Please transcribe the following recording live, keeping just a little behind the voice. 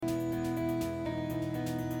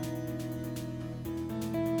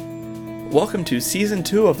Welcome to Season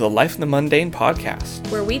 2 of the Life in the Mundane podcast,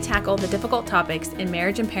 where we tackle the difficult topics in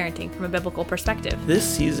marriage and parenting from a biblical perspective. This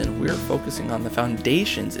season, we're focusing on the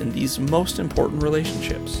foundations in these most important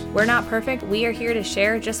relationships. We're not perfect. We are here to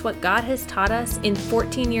share just what God has taught us in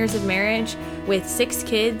 14 years of marriage with 6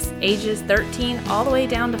 kids, ages 13 all the way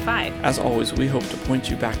down to 5. As always, we hope to point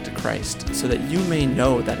you back to Christ so that you may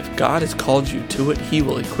know that if God has called you to it, He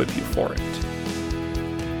will equip you for it.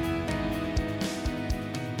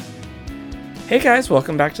 Hey guys,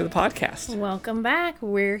 welcome back to the podcast. Welcome back.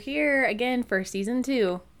 We're here again for Season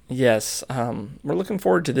 2. Yes, we're looking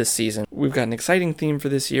forward to this season. We've got an exciting theme for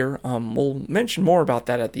this year. We'll mention more about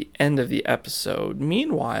that at the end of the episode.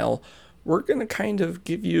 Meanwhile, we're going to kind of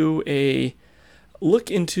give you a look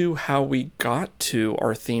into how we got to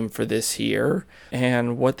our theme for this year.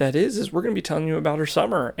 And what that is we're going to be telling you about our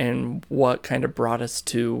summer and what kind of brought us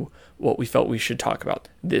to what we felt we should talk about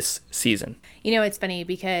this season. You know, it's funny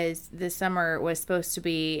because this summer was supposed to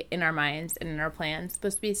be, in our minds and in our plans,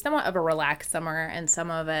 supposed to be somewhat of a relaxed summer and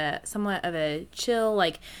somewhat of a chill,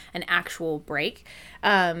 like an actual break.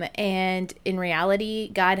 And in reality,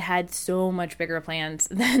 God had so much bigger plans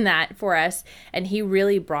than that for us. And He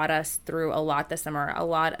really brought us through a lot this summer, a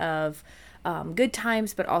lot of good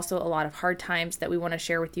times, but also a lot of hard times that we want to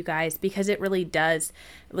share with you guys, because it really does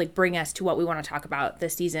bring us to what we want to talk about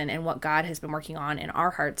this season and what God has been working on in our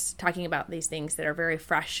hearts, talking about these things that are very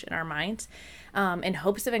fresh in our minds, in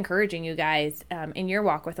hopes of encouraging you guys in your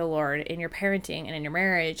walk with the Lord, in your parenting and in your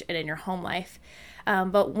marriage and in your home life.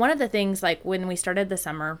 But one of the things, when we started the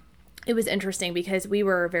summer, it was interesting because we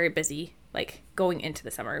were very busy, going into the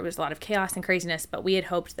summer. It was a lot of chaos and craziness, but we had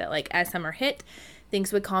hoped that, as summer hit,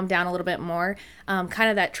 things would calm down a little bit more. Kind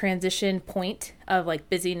of that transition point of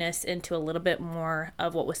busyness into a little bit more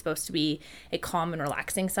of what was supposed to be a calm and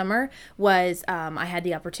relaxing summer was I had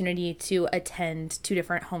the opportunity to attend 2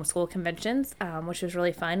 different homeschool conventions, which was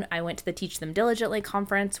really fun. I went to the Teach Them Diligently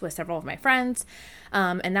conference with several of my friends,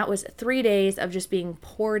 and that was 3 days of just being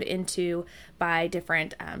poured into by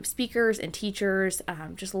different speakers and teachers,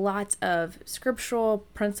 just lots of scriptural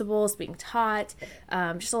principles being taught,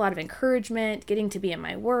 just a lot of encouragement, getting to be in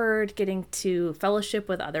my word, getting to fellowship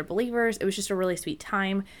with other believers. It was just a really sweet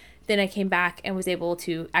time. Then I came back and was able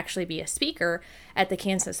to actually be a speaker at the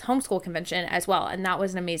Kansas Homeschool Convention as well, and that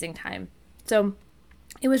was an amazing time. So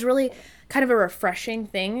it was really kind of a refreshing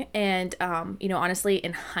thing, and honestly,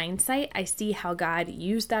 in hindsight, I see how God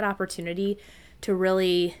used that opportunity to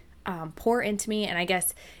really pour into me and I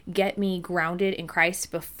guess get me grounded in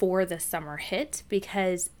Christ before the summer hit,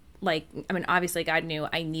 because obviously God knew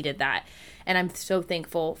I needed that, and I'm so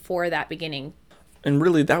thankful for that beginning. And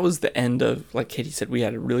really, that was the end of, like Katie said, we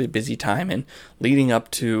had a really busy time, and leading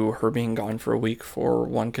up to her being gone for a week for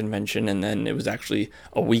one convention, and then it was actually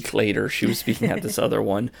a week later she was speaking at this other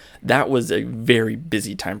one. That was a very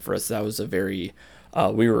busy time for us. That was a very,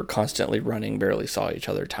 we were constantly running, barely saw each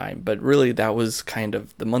other time. But really, that was kind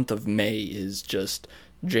of, the month of May is just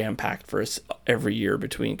jam-packed for us every year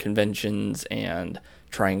between conventions and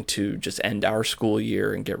trying to just end our school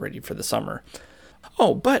year and get ready for the summer.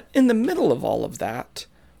 Oh, but in the middle of all of that,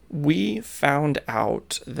 we found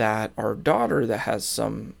out that our daughter that has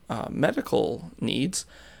some medical needs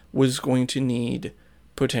was going to need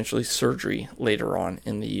potentially surgery later on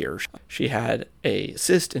in the year. She had a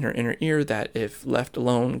cyst in her inner ear that, if left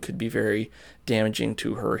alone, could be very damaging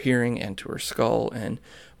to her hearing and to her skull, and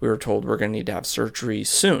we were told we're going to need to have surgery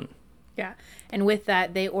soon. Yeah. And with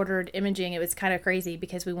that, they ordered imaging. It was kind of crazy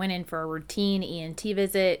because we went in for a routine ENT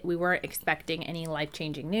visit. We weren't expecting any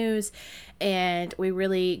life-changing news. And we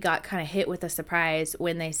really got kind of hit with a surprise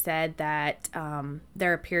when they said that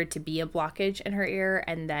there appeared to be a blockage in her ear,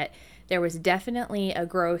 and that there was definitely a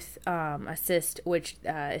growth, a cyst, which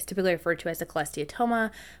is typically referred to as a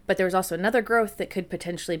cholesteatoma, but there was also another growth that could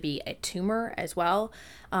potentially be a tumor as well.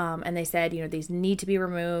 And they said, these need to be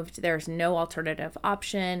removed. There's no alternative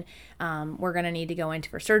option. We're going to need to go in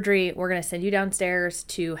for surgery. We're going to send you downstairs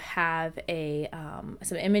to have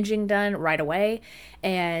some imaging done right away.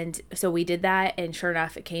 And so we did that, and sure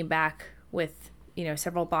enough, it came back with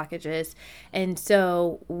several blockages. And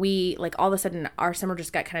so we, all of a sudden, our summer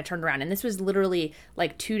just got kind of turned around. And this was literally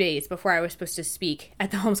 2 days before I was supposed to speak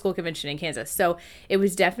at the homeschool convention in Kansas. So it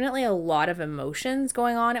was definitely a lot of emotions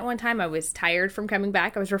going on at one time. I was tired from coming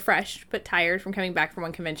back. I was refreshed, but tired from coming back from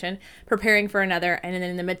one convention, preparing for another. And then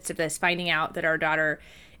in the midst of this, finding out that our daughter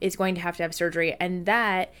is going to have surgery. And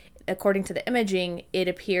that, according to the imaging, it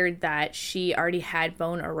appeared that she already had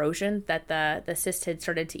bone erosion, that the cyst had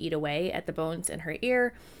started to eat away at the bones in her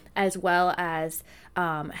ear. as well as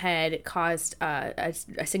had caused a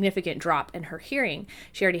significant drop in her hearing.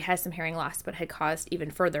 She already has some hearing loss, but had caused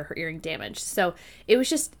even further her hearing damage. So it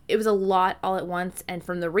was a lot all at once. And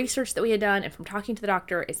from the research that we had done and from talking to the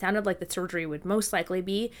doctor, it sounded like the surgery would most likely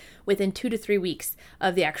be within 2 to 3 weeks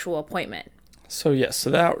of the actual appointment. So yes, so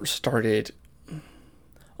that started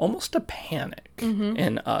almost a panic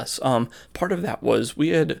in us. Part of that was we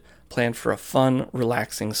had planned for a fun,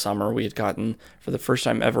 relaxing summer. We had gotten, for the first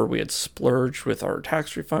time ever, we had splurged with our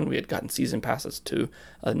tax refund. We had gotten season passes to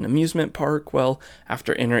an amusement park. Well,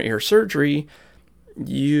 after inner ear surgery,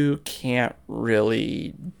 you can't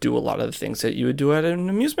really do a lot of the things that you would do at an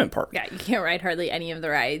amusement park. Yeah, you can't ride hardly any of the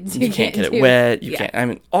rides. You can't get it wet. You can't, I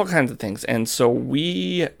mean, all kinds of things. And so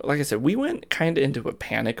we, like I said, we went kind of into a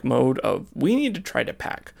panic mode of we need to try to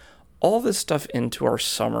pack all this stuff into our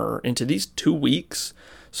summer, into these 2 weeks,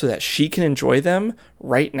 so that she can enjoy them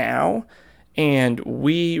right now. And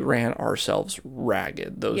we ran ourselves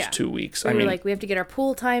ragged those 2 weeks. We were like, we have to get our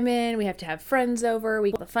pool time in. We have to have friends over.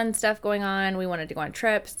 We got the fun stuff going on. We wanted to go on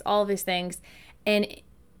trips, all of these things. And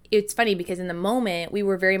it's funny because in the moment, we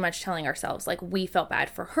were very much telling ourselves, like, we felt bad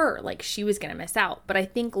for her. Like, she was going to miss out. But I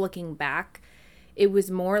think looking back, it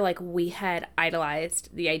was more like we had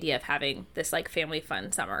idolized the idea of having this, like, family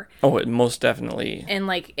fun summer. Oh, it most definitely.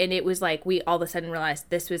 And it was like we all of a sudden realized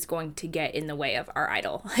this was going to get in the way of our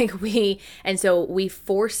idol. And so we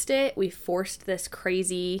forced it. We forced this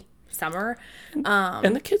crazy summer.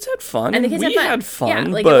 And the kids had fun. And the kids had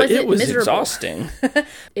fun, yeah, but it was miserable. Exhausting.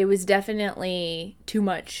 It was definitely too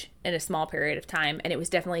much in a small period of time. And it was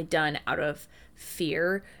definitely done out of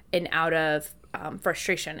fear and out of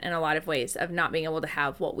frustration in a lot of ways of not being able to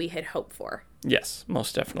have what we had hoped for. Yes,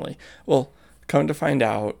 most definitely. Well, come to find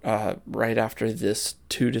out, right after this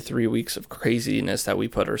 2 to 3 weeks of craziness that we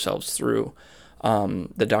put ourselves through,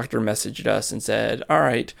 the doctor messaged us and said, all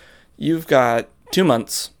right, you've got 2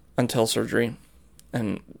 months until surgery.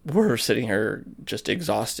 And we're sitting here just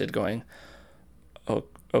exhausted going, oh,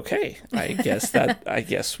 okay, I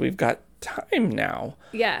guess we've got time now.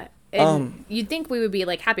 Yeah. And you'd think we would be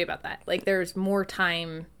like happy about that. Like there's more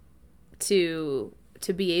time to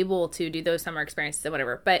be able to do those summer experiences and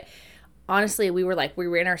whatever. But honestly, we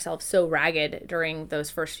ran ourselves so ragged during those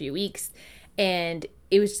first few weeks. And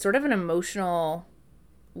it was sort of an emotional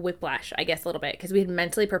whiplash, I guess, a little bit, because we had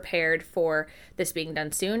mentally prepared for this being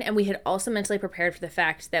done soon. And we had also mentally prepared for the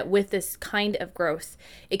fact that with this kind of growth,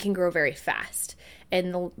 it can grow very fast.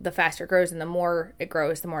 And the faster it grows and the more it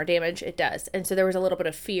grows, the more damage it does. And so there was a little bit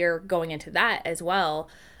of fear going into that as well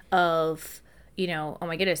of, oh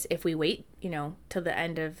my goodness, if we wait, till the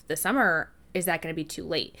end of the summer, is that going to be too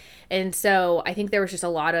late? And so I think there was just a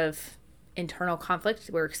lot of internal conflict.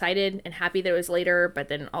 We were excited and happy that it was later, but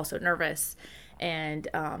then also nervous. And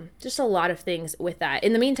just a lot of things with that.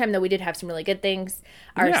 In the meantime, though, we did have some really good things.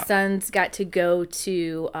 Our sons got to go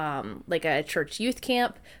to like a church youth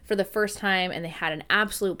camp for the first time, and they had an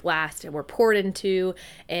absolute blast and were poured into.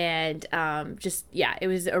 And it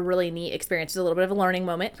was a really neat experience. It was a little bit of a learning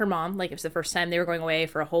moment for Mom. Like, it was the first time they were going away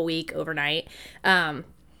for a whole week overnight.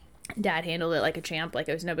 Dad handled it like a champ, like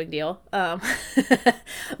it was no big deal.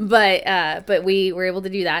 But we were able to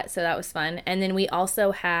do that, so that was fun. And then we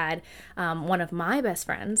also had one of my best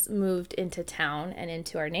friends moved into town and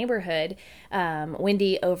into our neighborhood.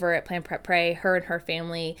 Wendy over at Plan Prep Pray, her and her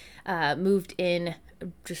family moved in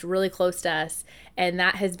just really close to us, and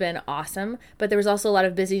that has been awesome. But there was also a lot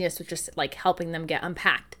of busyness with just like helping them get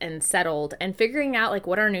unpacked and settled and figuring out like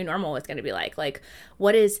what our new normal is going to be like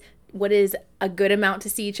what is a good amount to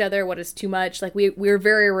see each other, what is too much. Like we're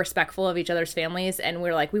very respectful of each other's families, and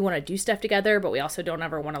we're like, we want to do stuff together, but we also don't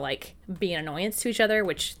ever want to like be an annoyance to each other,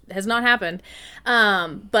 which has not happened.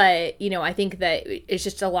 But I think that it's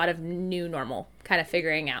just a lot of new normal kind of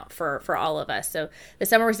figuring out for all of us. So the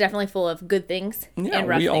summer was definitely full of good things and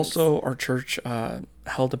rough things. Also, our church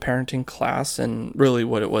held a parenting class, and really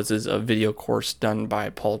what it was is a video course done by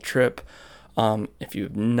Paul Tripp. If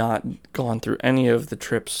you've not gone through any of the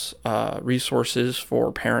Tripp's resources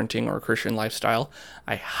for parenting or Christian lifestyle,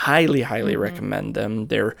 I highly recommend them.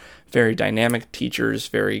 They're very dynamic teachers,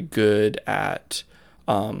 very good at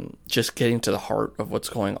just getting to the heart of what's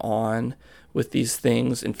going on with these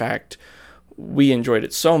things. In fact, we enjoyed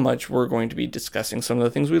it so much, we're going to be discussing some of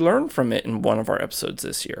the things we learned from it in one of our episodes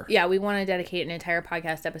this year. Yeah, we want to dedicate an entire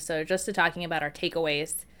podcast episode just to talking about our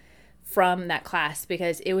takeaways from that class,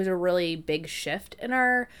 because it was a really big shift in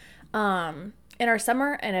our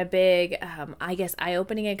summer, and a big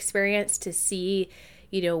eye-opening experience to see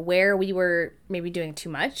where we were maybe doing too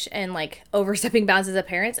much and like overstepping bounds as a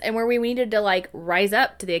parents, and where we needed to like rise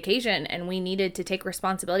up to the occasion, and we needed to take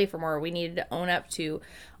responsibility for more. We needed to own up to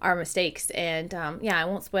our mistakes. And I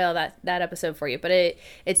won't spoil that episode for you, but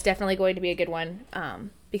it's definitely going to be a good one,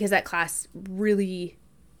 because that class really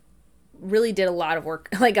did a lot of work.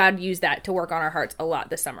 Like God used that to work on our hearts a lot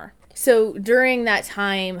this summer. So during that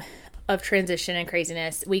time of transition and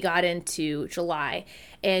craziness, we got into July,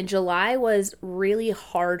 and July was really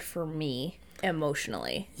hard for me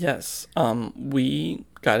emotionally. Yes. We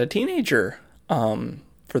got a teenager.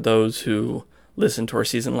 For those who listened to our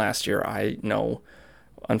season last year, I know,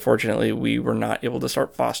 unfortunately, we were not able to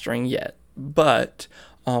start fostering yet, but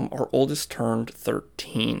our oldest turned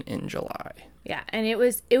 13 in July. Yeah, and it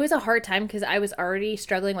was a hard time because I was already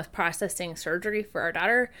struggling with processing surgery for our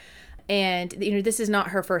daughter. And, this is not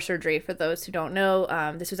her first surgery. For those who don't know,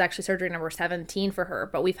 this was actually surgery number 17 for her.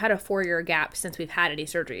 But we've had a 4-year gap since we've had any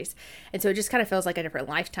surgeries. And so it just kind of feels like a different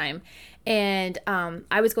lifetime. And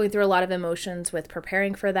I was going through a lot of emotions with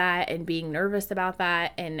preparing for that and being nervous about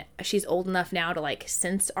that. And she's old enough now to like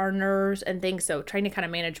sense our nerves and things. So trying to kind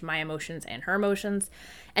of manage my emotions and her emotions.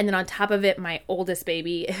 And then on top of it, my oldest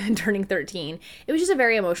baby turning 13. It was just a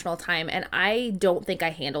very emotional time. And I don't think I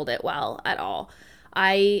handled it well at all.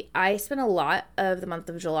 I spent a lot of the month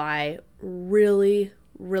of July really,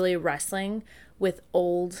 really wrestling with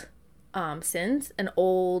old sins and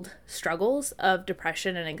old struggles of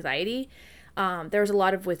depression and anxiety. There was a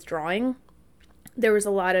lot of withdrawing. There was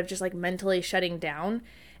a lot of just like mentally shutting down.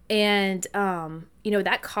 And,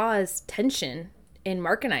 that caused tension in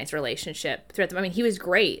Mark and I's relationship throughout he was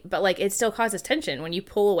great, but like it still causes tension when you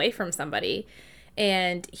pull away from somebody.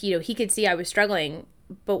 And, he could see I was struggling,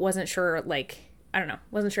 but wasn't sure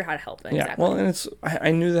wasn't sure how to help. Exactly. Yeah, well, and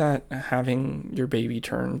I knew that having your baby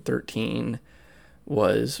turn 13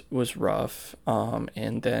 was rough.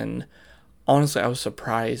 And then, honestly, I was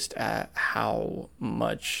surprised at how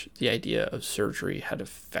much the idea of surgery had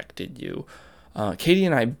affected you. Katie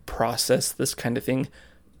and I process this kind of thing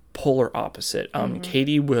polar opposite.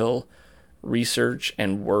 Katie will research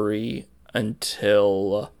and worry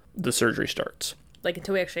until the surgery starts. Like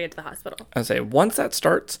until we actually get to the hospital. I say once that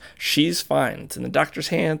starts, she's fine. It's in the doctor's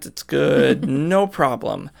hands. It's good. No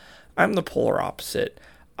problem. I'm the polar opposite.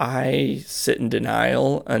 I sit in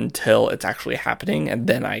denial until it's actually happening, and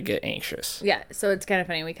then I get anxious. Yeah, so it's kind of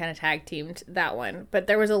funny. We kind of tag teamed that one. But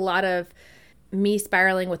there was a lot of me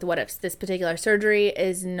spiraling with what ifs. This particular surgery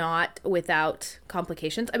is not without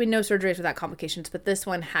complications. No surgery is without complications, but this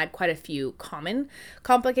one had quite a few common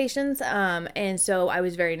complications. And so I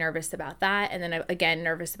was very nervous about that. And then again,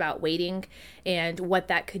 nervous about waiting and what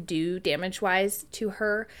that could do damage-wise to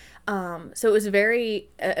her. So it was a very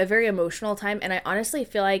emotional time. And I honestly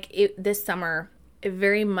feel like this summer,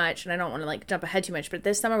 very much, and I don't want to like jump ahead too much, but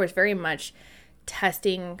this summer was very much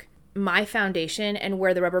testing my foundation and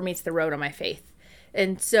where the rubber meets the road on my faith.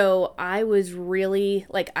 And so I was really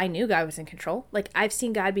I knew God was in control. I've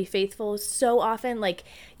seen God be faithful so often,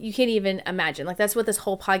 you can't even imagine. That's what this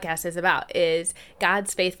whole podcast is about, is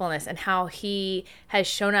God's faithfulness and how he has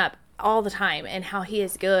shown up all the time and how he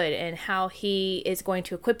is good and how he is going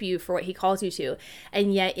to equip you for what he calls you to.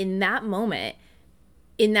 And yet in that moment,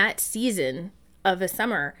 in that season of a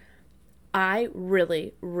summer, I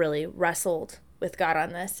really, really wrestled with God on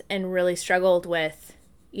this and really struggled with,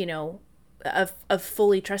 of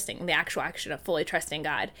fully trusting, the actual action of fully trusting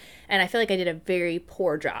God. And I feel like I did a very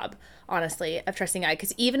poor job, honestly, of trusting God.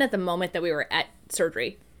 Because even at the moment that we were at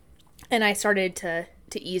surgery and I started to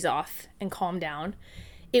ease off and calm down,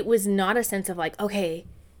 it was not a sense of okay,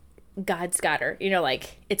 God's got her,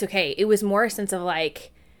 it's okay. It was more a sense of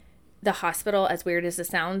the hospital, as weird as it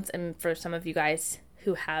sounds, and for some of you guys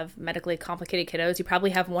who have medically complicated kiddos, you probably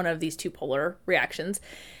have one of these two polar reactions.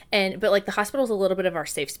 But the hospital is a little bit of our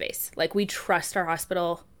safe space. We trust our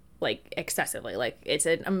hospital excessively. It's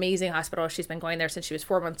an amazing hospital. She's been going there since she was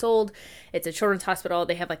 4 months old. It's a children's hospital.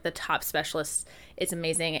 They have the top specialists. It's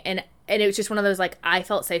amazing. And it was just one of those I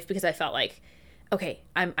felt safe because I felt okay,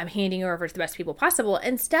 I'm handing her over to the best people possible,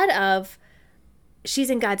 instead of she's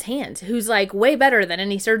in God's hands, who's way better than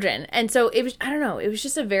any surgeon. And so it was, I don't know, it was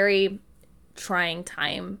just a very trying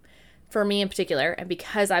time for me in particular. And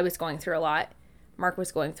because I was going through a lot, Mark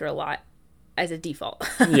was going through a lot as a default.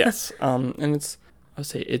 Yes. And I would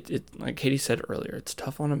say it like Katie said earlier, it's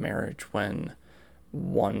tough on a marriage when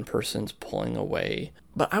one person's pulling away.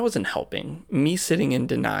 But I wasn't helping. Me sitting in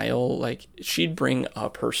denial, she'd bring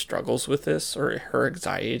up her struggles with this or her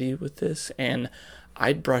anxiety with this, and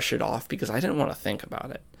I'd brush it off because I didn't want to think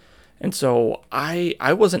about it. And so I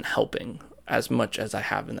wasn't helping as much as I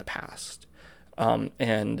have in the past.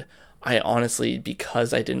 And I honestly,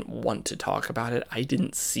 because I didn't want to talk about it, I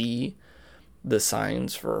didn't see the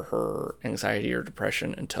signs for her anxiety or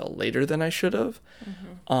depression until later than I should have.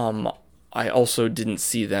 I also didn't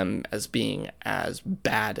see them as being as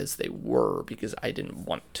bad as they were because I didn't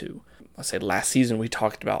want to. I say last season we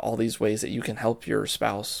talked about all these ways that you can help your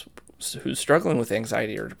spouse who's struggling with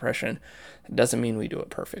anxiety or depression. It doesn't mean we do it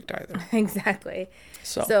perfect either. Exactly.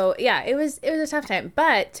 So yeah, it was a tough time.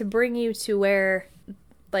 But to bring you to where,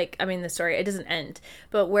 like, I mean, the story, it doesn't end,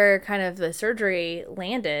 but where kind of the surgery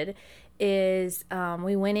landed is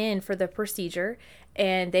we went in for the procedure,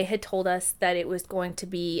 and they had told us that it was going to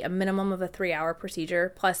be a minimum of a 3-hour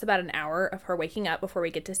procedure plus about an hour of her waking up before we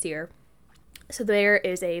get to see her. So there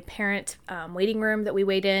is a parent waiting room that we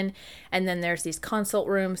wait in, and then there's these consult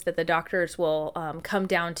rooms that the doctors will come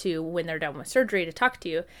down to when they're done with surgery to talk to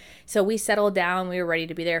you. So we settled down. We were ready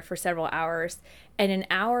to be there for several hours, and an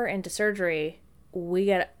hour into surgery, we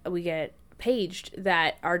get paged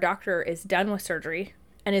that our doctor is done with surgery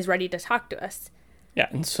and is ready to talk to us. Yeah,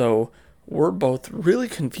 and so we're both really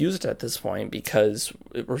confused at this point because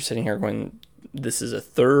we're sitting here going, this is a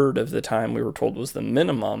third of the time we were told was the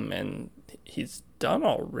minimum, and he's done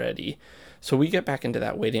already. So we get back into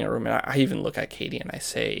that waiting room, and I even look at Katie and I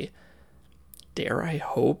say, dare I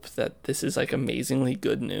hope that this is like amazingly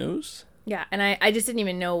good news? Yeah, and I just didn't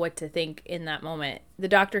even know what to think in that moment. The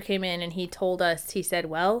doctor came in and he told us, he said,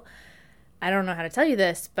 well, I don't know how to tell you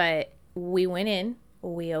this, but we went in,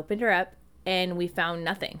 we opened her up, and we found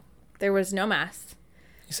nothing. There was no mass.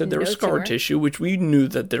 He said there was scar tissue, which we knew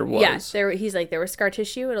that there was. Yeah, he's like, there was scar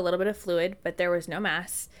tissue and a little bit of fluid, but there was no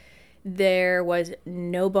mass. There was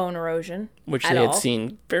no bone erosion, which they had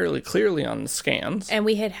seen fairly clearly on the scans. And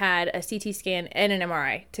we had a CT scan and an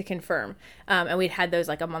MRI to confirm. And we'd had those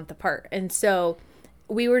like a month apart. And so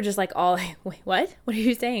we were just like all, wait, what? What are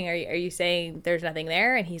you saying? Are you saying there's nothing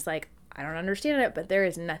there? And he's like, I don't understand it, but there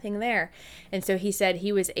is nothing there. And so he said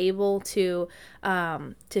he was able to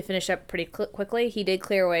finish up pretty quickly. He did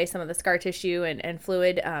clear away some of the scar tissue and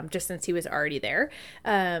fluid just since he was already there.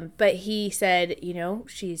 But he said, you know,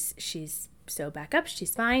 she's so back up.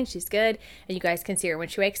 She's fine. She's good. And you guys can see her when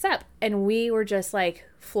she wakes up. And we were just like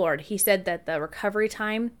floored. He said that the recovery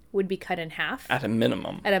time would be cut in half. At a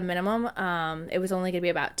minimum. It was only going to be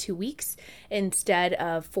about 2 weeks instead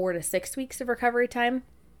of 4 to 6 weeks of recovery time.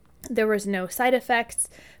 There was no side effects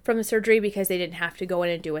from the surgery because they didn't have to go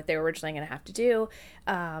in and do what they were originally going to have to do.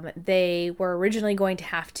 They were originally going to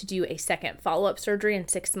have to do a second follow-up surgery in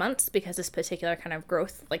 6 months because this particular kind of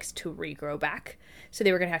growth likes to regrow back. So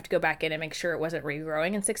they were going to have to go back in and make sure it wasn't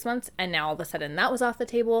regrowing in 6 months. And now all of a sudden that was off the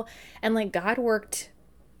table. And like God worked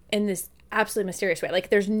in this absolutely mysterious way.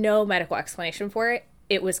 Like there's no medical explanation for it.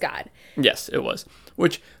 It was God. Yes, it was.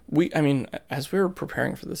 Which as we were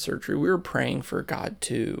preparing for the surgery, we were praying for God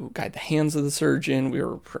to guide the hands of the surgeon. We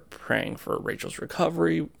were praying for Rachel's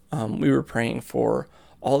recovery. We were praying for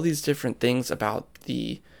all these different things about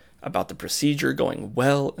the procedure going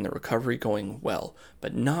well and the recovery going well.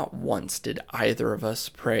 But not once did either of us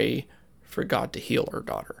pray for God to heal our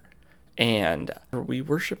daughter. And we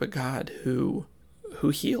worship a God who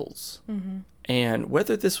heals. Mm-hmm. And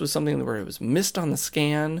whether this was something where it was missed on the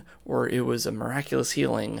scan or it was a miraculous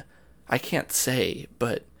healing, I can't say,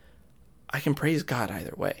 but I can praise God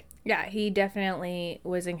either way. Yeah, he definitely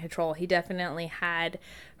was in control. He definitely had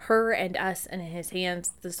her and us in his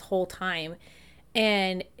hands this whole time.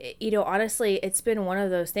 And, you know, honestly, it's been one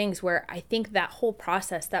of those things where I think that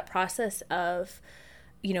process of,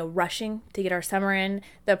 you know, rushing to get our summer in,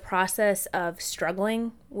 the process of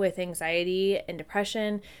struggling with anxiety and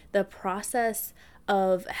depression, the process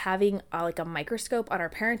of having like a microscope on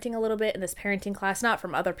our parenting a little bit in this parenting class, not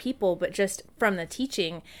from other people, but just from the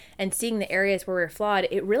teaching and seeing the areas where we're flawed,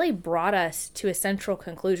 it really brought us to a central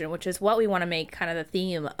conclusion, which is what we want to make kind of the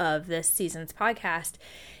theme of this season's podcast,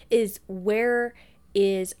 is where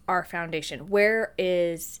is our foundation? Where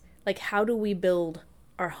is, like, how do we build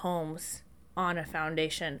our homes on a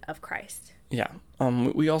foundation of Christ? Yeah.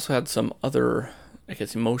 We also had some other, I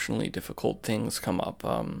guess, emotionally difficult things come up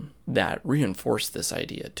that reinforced this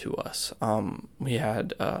idea to us. We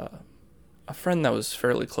had a friend that was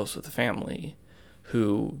fairly close with the family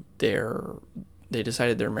who they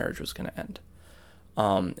decided their marriage was going to end.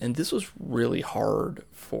 And this was really hard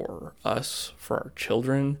for us, for our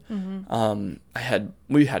children. Mm-hmm.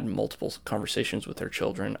 We had multiple conversations with their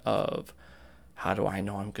children of, how do I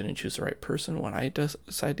know I'm going to choose the right person when I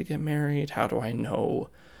decide to get married? How do I know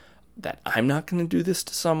that I'm not going to do this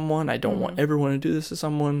to someone? I don't want everyone to do this to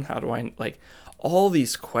someone. How do I, like, all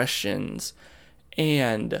these questions.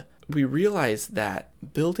 And we realized that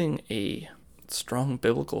building a strong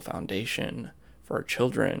biblical foundation for our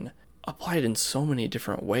children applied in so many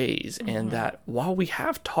different ways. And that while we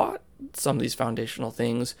have taught some of these foundational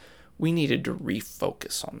things, we needed to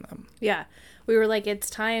refocus on them. Yeah. We were like, it's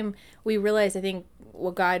time. We realized, I think,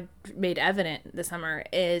 what God made evident this summer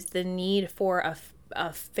is the need for a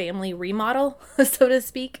family remodel, so to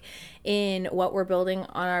speak, in what we're building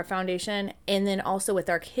on our foundation. And then also with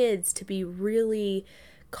our kids to be really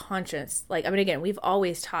conscious. Like, I mean, again, we've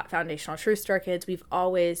always taught foundational truths to our kids.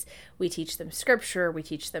 We teach them scripture, we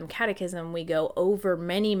teach them catechism, we go over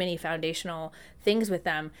many, many foundational things with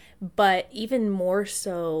them. But even more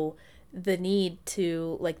so, the need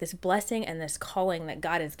to, like, this blessing and this calling that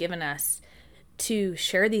God has given us to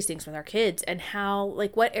share these things with our kids, and how,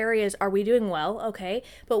 like, what areas are we doing well? Okay.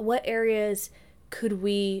 But what areas could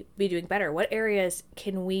we be doing better? What areas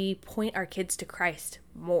can we point our kids to Christ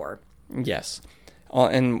more? Yes.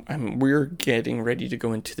 And we're getting ready to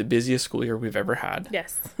go into the busiest school year we've ever had.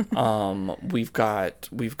 Yes. We've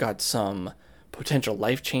got some potential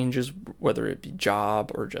life changes, whether it be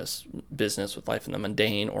job or just business with life in the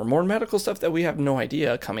mundane, or more medical stuff that we have no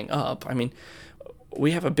idea coming up. I mean,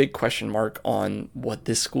 we have a big question mark on what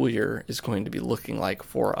this school year is going to be looking like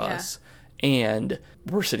for us. Yeah. And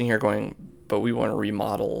we're sitting here going, but we want to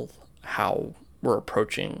remodel how we're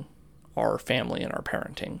approaching our family and our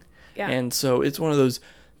parenting. Yeah. And so it's one of those,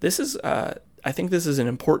 I think this is an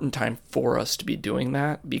important time for us to be doing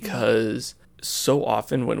that, because so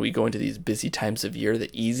often when we go into these busy times of year, the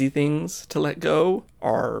easy things to let go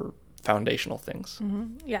are foundational things.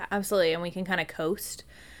 Mm-hmm. Yeah, absolutely. And we can kind of coast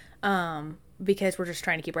because we're just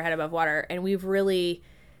trying to keep our head above water. And we've really,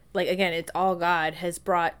 like, again, it's all God has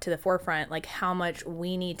brought to the forefront, like, how much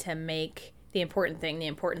we need to make the important thing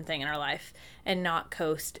in our life, and not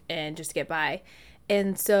coast and just get by.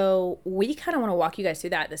 And so we kind of want to walk you guys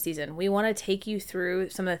through that this season. We want to take you through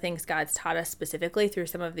some of the things God's taught us specifically through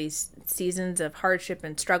some of these seasons of hardship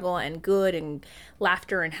and struggle and good and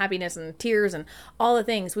laughter and happiness and tears and all the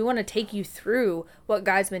things. We want to take you through what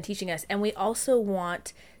God's been teaching us. And we also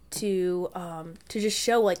want to just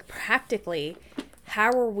show, like, practically,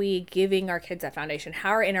 how are we giving our kids that foundation? How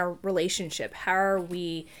are in our relationship? How are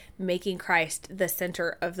we making Christ the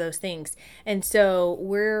center of those things? And so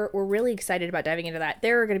we're really excited about diving into that.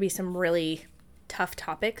 There are going to be some really tough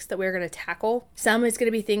topics that we're going to tackle. Some is going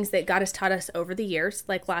to be things that God has taught us over the years,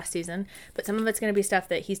 like last season, but some of it's going to be stuff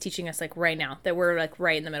that he's teaching us, like, right now, that we're, like,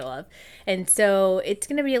 right in the middle of. And so it's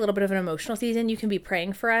going to be a little bit of an emotional season. You can be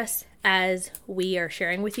praying for us as we are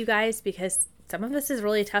sharing with you guys, because some of this is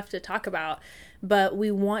really tough to talk about. But we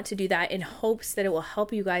want to do that in hopes that it will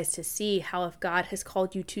help you guys to see how, if God has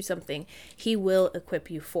called you to something, he will equip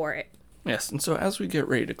you for it. Yes, and so as we get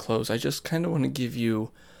ready to close, I just kind of want to give you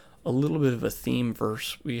a little bit of a theme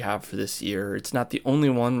verse we have for this year. It's not the only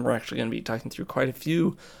one. We're actually going to be talking through quite a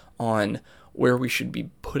few on where we should be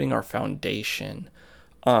putting our foundation.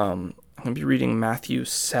 I'm going to be reading Matthew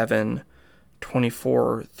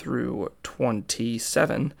 7:24 through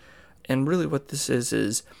 27. And really what this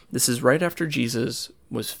is right after Jesus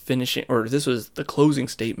was finishing, or this was the closing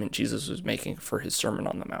statement Jesus was making for his Sermon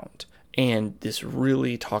on the Mount. And this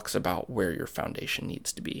really talks about where your foundation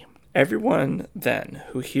needs to be. Everyone then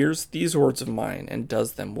who hears these words of mine and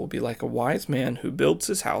does them will be like a wise man who builds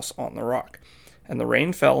his house on the rock. And the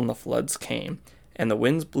rain fell and the floods came, and the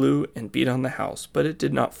winds blew and beat on the house, but it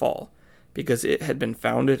did not fall, because it had been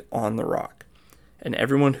founded on the rock. And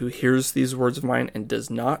everyone who hears these words of mine and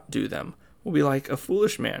does not do them will be like a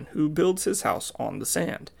foolish man who builds his house on the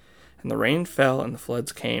sand. And the rain fell, and the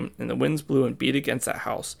floods came, and the winds blew and beat against that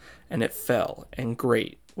house, and it fell, and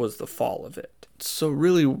great was the fall of it. So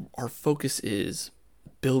really, our focus is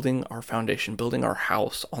building our foundation, building our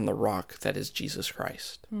house on the rock that is Jesus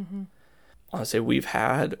Christ. Mm-hmm. I'll say we've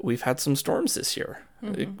had some storms this year.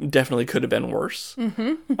 Mm-hmm. It definitely could have been worse.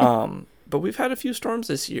 Mm-hmm. But we've had a few storms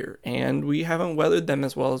this year, and we haven't weathered them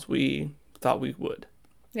as well as we thought we would.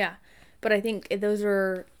 Yeah, but I think those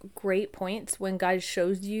are great points when God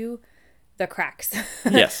shows you the cracks.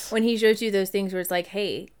 Yes. When he shows you those things where it's like,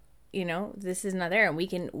 hey, you know, this is not there, and we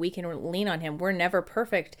can lean on him. We're never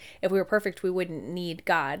perfect. If we were perfect, we wouldn't need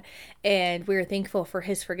God. And we're thankful for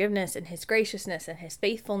his forgiveness and his graciousness and his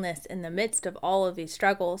faithfulness in the midst of all of these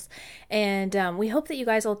struggles. And we hope that you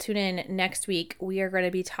guys will tune in next week. We are going to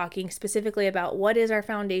be talking specifically about what is our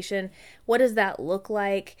foundation, what does that look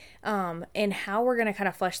like, and how we're going to kind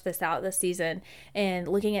of flesh this out this season, and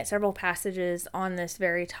looking at several passages on this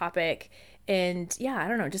very topic. And yeah, I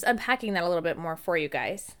don't know, just unpacking that a little bit more for you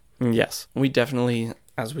guys. Yes, we definitely,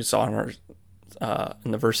 as we saw in our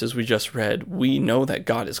in the verses we just read, we know that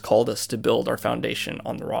God has called us to build our foundation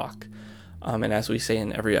on the rock. And as we say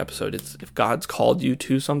in every episode, it's if God's called you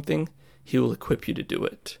to something, he will equip you to do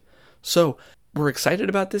it. So we're excited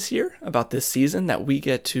about this year, about this season, that we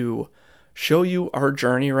get to show you our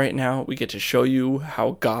journey right now. We get to show you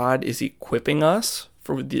how God is equipping us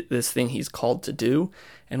for this thing he's called to do,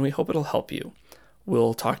 and we hope it'll help you.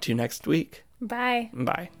 We'll talk to you next week. Bye.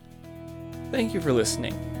 Bye. Thank you for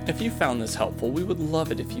listening. If you found this helpful, we would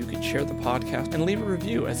love it if you could share the podcast and leave a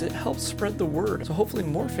review, as it helps spread the word, so hopefully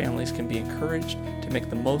more families can be encouraged to make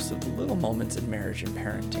the most of the little moments in marriage and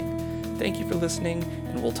parenting. Thank you for listening,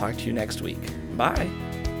 and we'll talk to you next week. Bye.